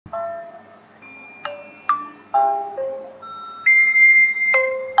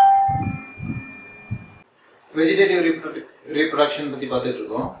vegetative reproduction பத்தி பார்த்துட்டு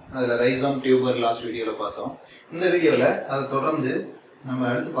இருக்கோம். அதுல rhizome tuber last வீடியோல பார்த்தோம். இந்த வீடியோல அதை தொடர்ந்து நம்ம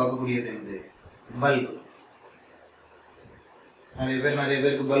அடுத்து பார்க்கக்கூடியது என்னது? பல்ப். நிறைய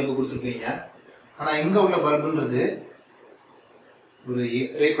பேருக்கு பல்ப் கொடுத்துருப்பீங்க. ஆனா இங்க உள்ள பல்புன்றது ஒரு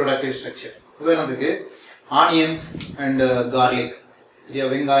reproductive structure. உதாரணத்துக்கு ஆனியன்ஸ் அண்ட் கார்லிக், சரியா,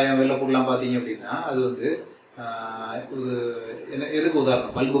 வெங்காயம் வெள்ளைப்பூடெலாம் பார்த்தீங்க அப்படின்னா அது வந்து எதுக்கு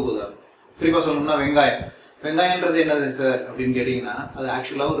உதாரணம்? பல்புக்கு உதாரணம். குறிப்பாக சொல்லணும்னா வெங்காயன்றது என்னது சார் அப்படின்னு கேட்டிங்கன்னா அது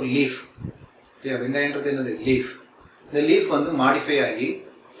ஆக்சுவலாக ஒரு லீஃப். சரியா, வெங்காயன்றது என்னது? லீஃப். இந்த லீஃப் வந்து மாடிஃபை ஆகி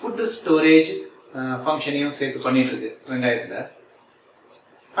ஃபுட்டு ஸ்டோரேஜ் ஃபங்க்ஷனையும் சேர்த்து பண்ணிட்டு இருக்கு வெங்காயத்தில்.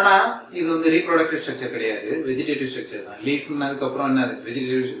 ஆனால் இது வந்து ரீப்ரொடக்டிவ் ஸ்ட்ரக்சர் கிடையாது, வெஜிடேட்டிவ் ஸ்ட்ரக்சர் தான். லீஃப்னதுக்கப்புறம் என்னது?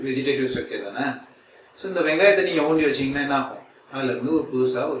 வெஜிடேட்டிவ் ஸ்ட்ரக்சர் தானே. ஸோ இந்த வெங்காயத்தை நீங்கள் ஊண்டி வச்சிங்கன்னா என்ன ஆகும்? அதுலேருந்து ஒரு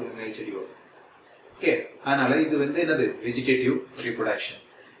புதுசாக ஒரு வெங்காய செடி வரும். ஓகே, அதனால இது வந்து என்னது? Vegetative reproduction.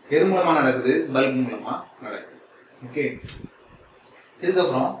 எது மூலமாக நடக்குது? பல்ப் மூலமாக நடக்குது. ஓகே,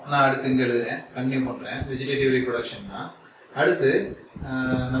 இதுக்கப்புறம் நான் அடுத்து இங்கே எழுதுறேன், கண்டினியூ பண்ணுறேன். வெஜிடேட்டிவ் ரீப்ரொடக்ஷன்னா அடுத்து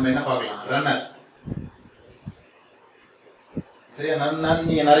நம்ம என்ன பார்க்கலாம்? ரன்னர். சரியா,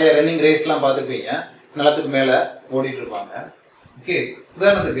 நீங்கள் நிறைய ரன்னிங் ரேஸ்லாம் பார்த்துருப்பீங்க, நிலத்துக்கு மேலே ஓடிட்டு இருப்பாங்க. ஓகே,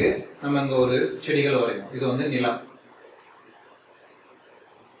 உதாரணத்துக்கு நம்ம இங்கே ஒரு செடிகள் வரையும். இது வந்து நிலம்.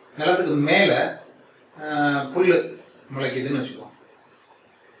 நிலத்துக்கு மேலே புல் முளைக்குதுன்னு வச்சுக்கோம்.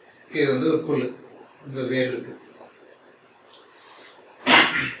 ஓகே, இது வந்து ஒரு புல், இங்கே வேர் இருக்கு.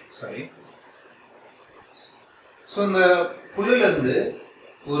 சாரி. ஸோ இந்த புல்லிலிருந்து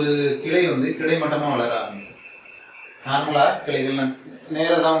ஒரு கிளை வந்து கிடைமட்டமாக வளர ஆரம்பிக்கும். நார்மலாக கிளைகள்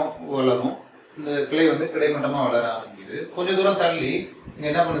நேராக தான் வளரும். இந்த கிளை வந்து கிடைமட்டமாக வளர ஆரம்பிக்குது. கொஞ்சம் தூரம் தள்ளி இங்கே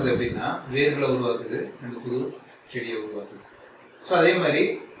என்ன பண்ணுது அப்படின்னா வேர்களை உருவாக்குது, ரெண்டு புது செடியை உருவாக்குது. ஸோ அதே மாதிரி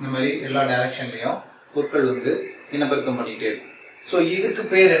இந்த மாதிரி எல்லா டைரக்ஷன்லையும் பொருட்கள் வந்து இனப்பெருக்கம் பண்ணிக்கிட்டே இருக்கும். ஸோ இதுக்கு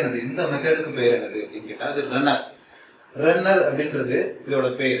பேர் என்னது? இந்த மெத்தடுக்கு பேர் என்னது அப்படின்னு கேட்டால் அது ரன்னர். ரன்னர் அப்படின்றது இதோட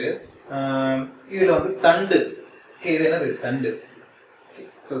பேர். இதில் வந்து தண்டு. ஓகே, இது என்னது? தண்டு.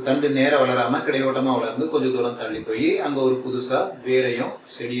 ஸோ தண்டு நேராக வளராமல் கிடையோட்டமாக வளர்ந்து கொஞ்சம் தூரம் தள்ளி போய் அங்கே ஒரு புதுசாக வேரையும்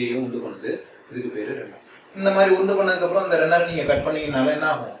செடியையும் உண்டு பண்ணுது. இதுக்கு பேர் ரன்னர். இந்த மாதிரி உண்டு பண்ணதுக்கப்புறம் இந்த ரன்னர் நீங்கள் கட் பண்ணிங்கனால என்ன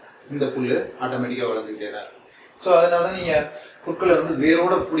ஆகும்? இந்த புல் ஆட்டோமேட்டிக்காக வளர்ந்துக்கிட்டே தான் இருக்கும். ஸோ அதனால தான் நீங்கள் புற்களை வந்து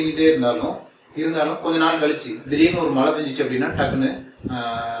வேரோட பிடிக்கிட்டே இருந்தாலும் கொஞ்ச நாள் கழிச்சு திடீர்னு ஒரு மழை பெஞ்சிச்சு அப்படின்னா டக்குன்னு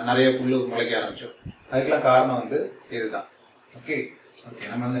நிறைய புல் முளைக்க ஆரம்பிச்சோம். அதுக்கெல்லாம் காரணம் வந்து இதுதான். ஓகே,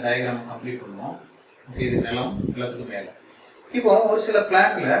 நம்ம அந்த டயக்ராம் கம்ப்ளீட் பண்ணுவோம். ஓகே, இது நிலம், நிலத்துக்கு மேலே. இப்போ ஒரு சில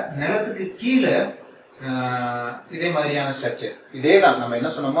பிளான்ட்ல நிலத்துக்கு கீழே இதே மாதிரியான ஸ்ட்ரக்சர் இதே தான், நம்ம என்ன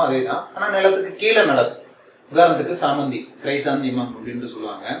சொன்னோமோ அதே தான், ஆனால் நிலத்துக்கு கீழே நடக்கும். உதாரணத்துக்கு சாமந்தி, கிரைசாந்திமம் அப்படின்ட்டு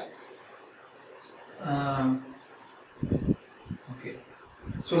சொல்லுவாங்க. ஓகே,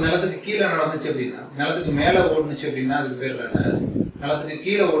 ஸோ நிலத்துக்கு கீழே நடந்துச்சு அப்படின்னா, நிலத்துக்கு மேலே ஓடுனுச்சு அப்படின்னா அதுக்கு பேர் ரன்னர். நிலத்துக்கு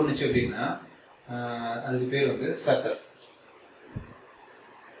கீழே ஓடுனுச்சு அப்படின்னா அதுக்கு பேர் வந்து சக்கர்.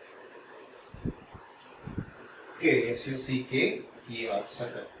 SUCKER,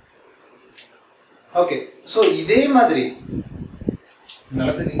 சக்கர். ஓகே, ஸோ இதே மாதிரி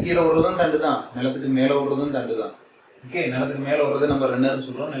நிலத்துக்கு கீழே ஓடுறதும் தண்டு தான், நிலத்துக்கு மேலே ஓடுறதும் தண்டு தான். ஓகே, நிலத்துக்கு மேலே ஓடுறதை நம்ம ரன்னர்னு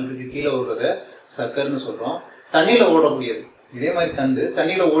சொல்கிறோம், நிலத்துக்கு கீழே ஓடுறத சக்கர்னு சொல்கிறோம். தண்ணியில் ஓடக்கூடியது இதே மாதிரி தண்டு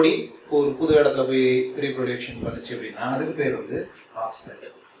தண்ணியில் ஓடி ஒரு புது இடத்துல போய் ரீப்ரொடக்ஷன் பண்ணுச்சு அப்படின்னா அதுக்கு பேர் வந்து ஆஃப்செட்.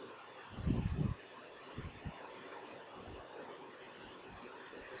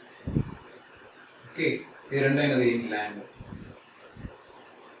 ஓகே, இது ரெண்டும் என்னது? இன்லேண்ட்.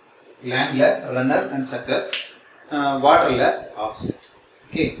 லேண்ட்ல ரன்னர் அண்ட் சக்கர், வாட்டர்ல ஆஃப்செட்.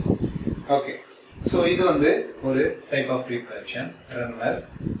 ஓகே, ஸோ இது வந்து ஒரு டைப் ஆஃப் ரீப்ரொடக்ஷன். ரன்னர்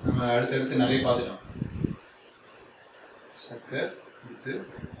நம்ம அடுத்தடுத்து நிறைய பார்த்துட்டோம். சக்கர் with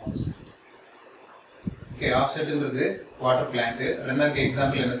offset. Okay, ஆஃப்செட்ன்றது water plant. ரன்னருக்கு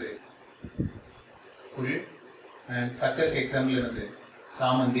example என்னது? புல். அண்ட் சக்கருக்கு எக்ஸாம்பிள் என்னது?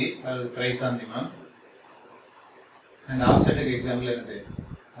 சாமந்தி அல்லது கிரைசாந்திமம். அண்ட் ஆஃப்செட்டுக்கு எக்ஸாம்பிள் என்னது?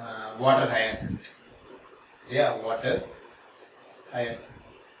 வாட்டர் ஹயாசின்த். சரியா, வாட்டர் ஹயாசின்த்.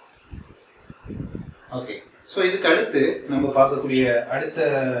 ஓகே, ஸோ இதுக்கு அடுத்து நம்ம பார்க்கக்கூடிய அடுத்த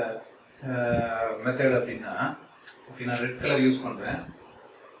மெத்தட் அப்படின்னா, ஓகே நான் ரெட் கலர் யூஸ் பண்ணுறேன்.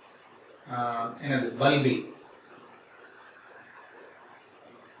 என்னது? பல்பில்.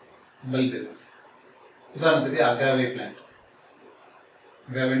 பல்பில்ஸ். உதாரணத்துக்கு அகாவே பிளான்ட்.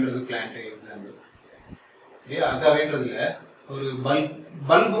 அகாவேன்றது plant example. சரியா, அகாவேன்றதுல ஒரு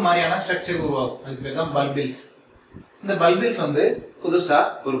பல்பு மாதிரியான ஸ்ட்ரக்சர் உருவாகும். அதுக்கு பேர் தான் பல்பில்ஸ். இந்த பல்பில்ஸ் வந்து புதுசா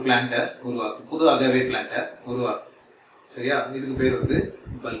ஒரு பிளான்ட்டை உருவாக்கும், புது அகாவே பிளான்ட்டை உருவாக்கும். சரியா, இதுக்கு பேர் வந்து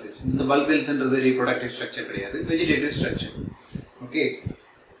பல்பில்ஸ். இந்த பல்பில்ஸ்ன்றது ரீப்ரொடக்டிவ் ஸ்ட்ரக்சர் கிடையாது, வெஜிடேட்டிவ் ஸ்ட்ரக்சர். ஓகே,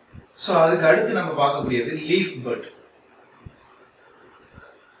 ஸோ அதுக்கு அடுத்து நம்ம பார்க்கக்கூடியது லீஃப் பட்.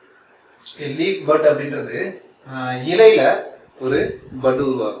 லீஃப் பட் அப்படின்றது இலையில ஒரு பட்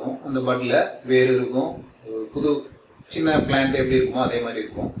உருவாகும். அந்த பட்ல வேர் இருக்கும், புது சின்ன பிளான்ட் எப்படி இருக்குமோ அதே மாதிரி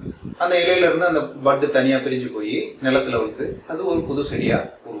இருக்கும். அந்த இலையில இருந்து அந்த பட் தனியா பிரிஞ்சு போய் நிலத்துல வந்து அது ஒரு புது செடியா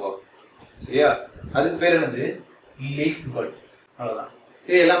உருவாகும். சரியா? அதுக்கு பேர் என்னது? Leaf but. அவ்வளவுதான்.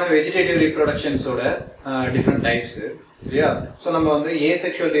 இது எல்லாமே வெஜிடேட்டிவ் ரீப்ரொடக்ஷன்ஸோட டிஃப்ரெண்ட் டைப்ஸ். சரியா? ஸோ நம்ம வந்து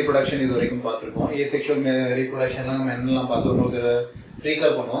ஏசெக்சுவல் ரீப்ரொடக்ஷன் இது வரைக்கும் பார்த்துருக்கோம். ஏசெக்சுவல் ரீப்ரொடக்ஷன்லாம் நம்ம என்னெல்லாம் பார்த்தோம் உங்களுக்கு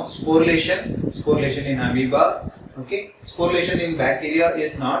ரீகால் பண்ணுவோம். ஸ்போர்லேஷன் இன் amoeba. Okay, ஸ்போர்லேஷன் in bacteria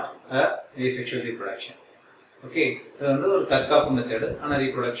is not a asexual reproduction. Okay, இது வந்து ஒரு தற்காப்பு மெத்தடு, ஆனால்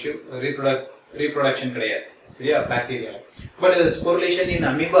ரீப்ரொடக்ஷன் கிடையாது. சரியா? Bacteria. But sporulation in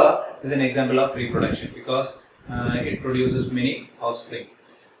amoeba is an example of reproduction because it produces many offspring.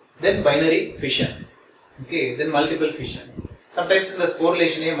 Then binary fission. Okay, then multiple fission. Sometimes in the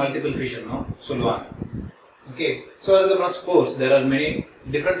sporulation multiple fission no சொல்லுவாங்க. Okay, so அதுக்கப்புறம் spores. There are many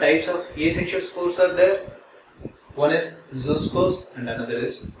different types of asexual spores are there. One is zoospores and another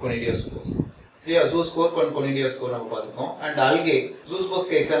is conidiospores. சரியா? zoospore and conidiospore நம்ம பார்த்துக்கோம். And algae,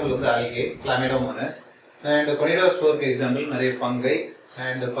 zoosporesக்கு example வந்து algae, Chlamydomonas. And conidiospore example நிறைய fungi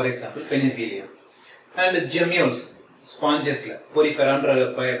and for example penicillium. And gemmules, spongesல poriferaன்ற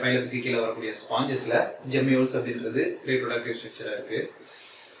ஃபைலத்துக்கு கீழே வரக்கூடிய spongesல gemmules அப்படின்றது reproductive structure இருக்கு.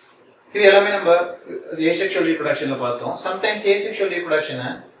 இது எல்லாமே நம்ம asexual reproductionல பார்த்தோம். Sometimes asexual reproduction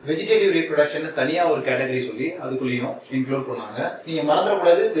vegetative reproduction தனியா ஒரு கேட்டகரி சொல்லி அதுக்குள்ளேயும் இன்க்ளூட் பண்ணாங்க. நீங்க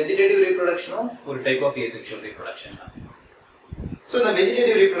மறந்துடக்கூடாது, vegetative reproduction ஒரு டைப் ஆஃப் asexual reproduction தான். ஸோ இந்த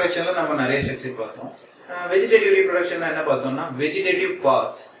vegetative reproductionல நம்ம நிறைய ஸ்ட்ரக்சர் பார்த்தோம். Vegetative reproduction என்ன பார்த்தோம்னா vegetative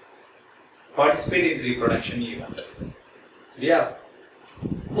parts participate in reproduction event. சரியா?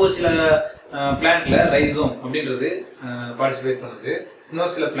 ஒரு சில பிளான்ட்ல ரைசோம் அப்படின்றது பார்ட்டிசிபேட் பண்ணுது.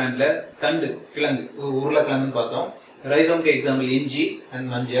 இன்னொரு சில பிளான்ட்ல தண்டு கிழங்கு உருளைக்கிழங்குன்னு பார்த்தோம். ரைசோம்க்கு எக்ஸாம்பிள் இஞ்சி அண்ட்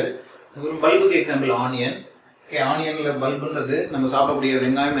மஞ்சள். பல்புக்கு எக்ஸாம்பிள் ஆனியன். ஆனியன்ல பல்புன்றது நம்ம சாப்பிடக்கூடிய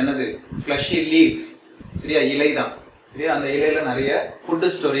வெங்காயம் என்னது? Fleshy leaves. சரியா? இலை தான். சரியா? அந்த இலையில நிறைய ஃபுட்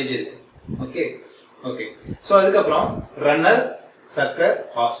ஸ்டோரேஜ் இருக்கு. Okay okay. ஸோ அதுக்கப்புறம் ரன்னர், சக்கர்,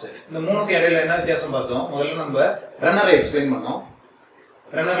 ஆஃப்செட். இந்த மூணுக்கு இடையில என்ன வித்தியாசம் பார்த்தோம்? முதல்ல நம்ம ரன்னரை எக்ஸ்பிளைன் பண்ணோம்.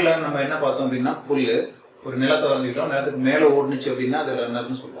 ரன்னர்ல நம்ம என்ன பார்த்தோம் அப்படின்னா புல்லு ஒரு நிலத்தை வரைஞ்சிக்கிட்டோம், நிலத்துக்கு மேலே ஓடுனுச்சு அப்படின்னா அது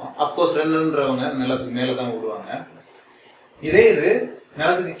ரன்னர்னு சொல்லுவோம். அஃப்கோர்ஸ் ரன்னர்ன்றவங்க நிலத்துக்கு மேலே தான் ஓடுவாங்க. இதே இது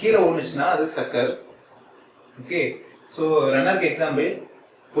நிலத்துக்கு கீழே ஓடுனுச்சுன்னா அது சக்கர். ஓகே, ஸோ ரன்னருக்கு எக்ஸாம்பிள்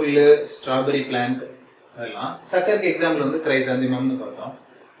புல்லு, ஸ்ட்ராபெரி பிளான்ட் அதெல்லாம். சக்கருக்கு எக்ஸாம்பிள் வந்து கிரைசாந்திமம்னு பார்த்தோம்.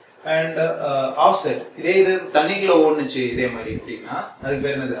 அண்ட் ஆஃப்செட், இதே இது தண்ணிக்குள்ள ஓடுனுச்சு இதே மாதிரி அப்படின்னா அதுக்கு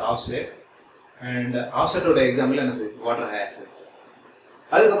பேர் என்னது? ஆஃப்செட். அண்ட் ஆஃப்செட்டோட எக்ஸாம்பிள் என்னது? Water hazard.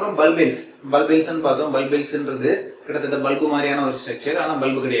 அதுக்கப்புறம் பல்பில்ஸ். பல்பில்ஸ்ன்னு பார்த்தோம். பல்பில்ஸ்ன்றது கிட்டத்தட்ட பல்பு மாதிரியான ஒரு ஸ்ட்ரக்சர், ஆனால்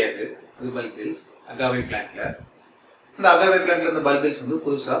பல்பு கிடையாது. அது பல்பில்ஸ் அகாவே பிளான்ட்ல. இந்த அகாவே பிளான்ட்ல இந்த பல்பில்ஸ் வந்து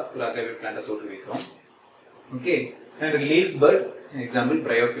புதுசாக ஒரு அகாவே பிளான்ட்டை தோற்றுவிக்கும். Okay. And leaf PERT example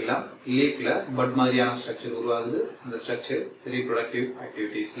பிரையோஃபில்லா. லீஃப்ல but மாதிரியான ஸ்ட்ரக்சர் உருவாகுது. அந்த structure reproductive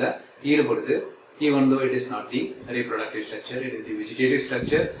ஆக்டிவிட்டீஸ்ல ஈடுபடுது. Even though it is not the reproductive structure, it is the vegetative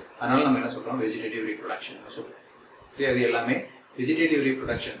structure. அதனால நம்ம என்ன சொல்றோம்? வெஜிடேட்டிவ் ரீப்ரொடக்ஷன் சொல்றோம். அது எல்லாமே vegetative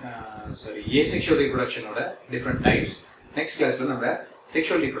reproduction, asexual ரீப்ரொடக்ஷனோட different types. Next கிளாஸ்ல நம்ம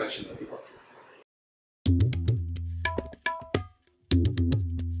செக்ஷுவல் ரீப்ரொடக்ஷன் பத்தி பார்ப்போம்.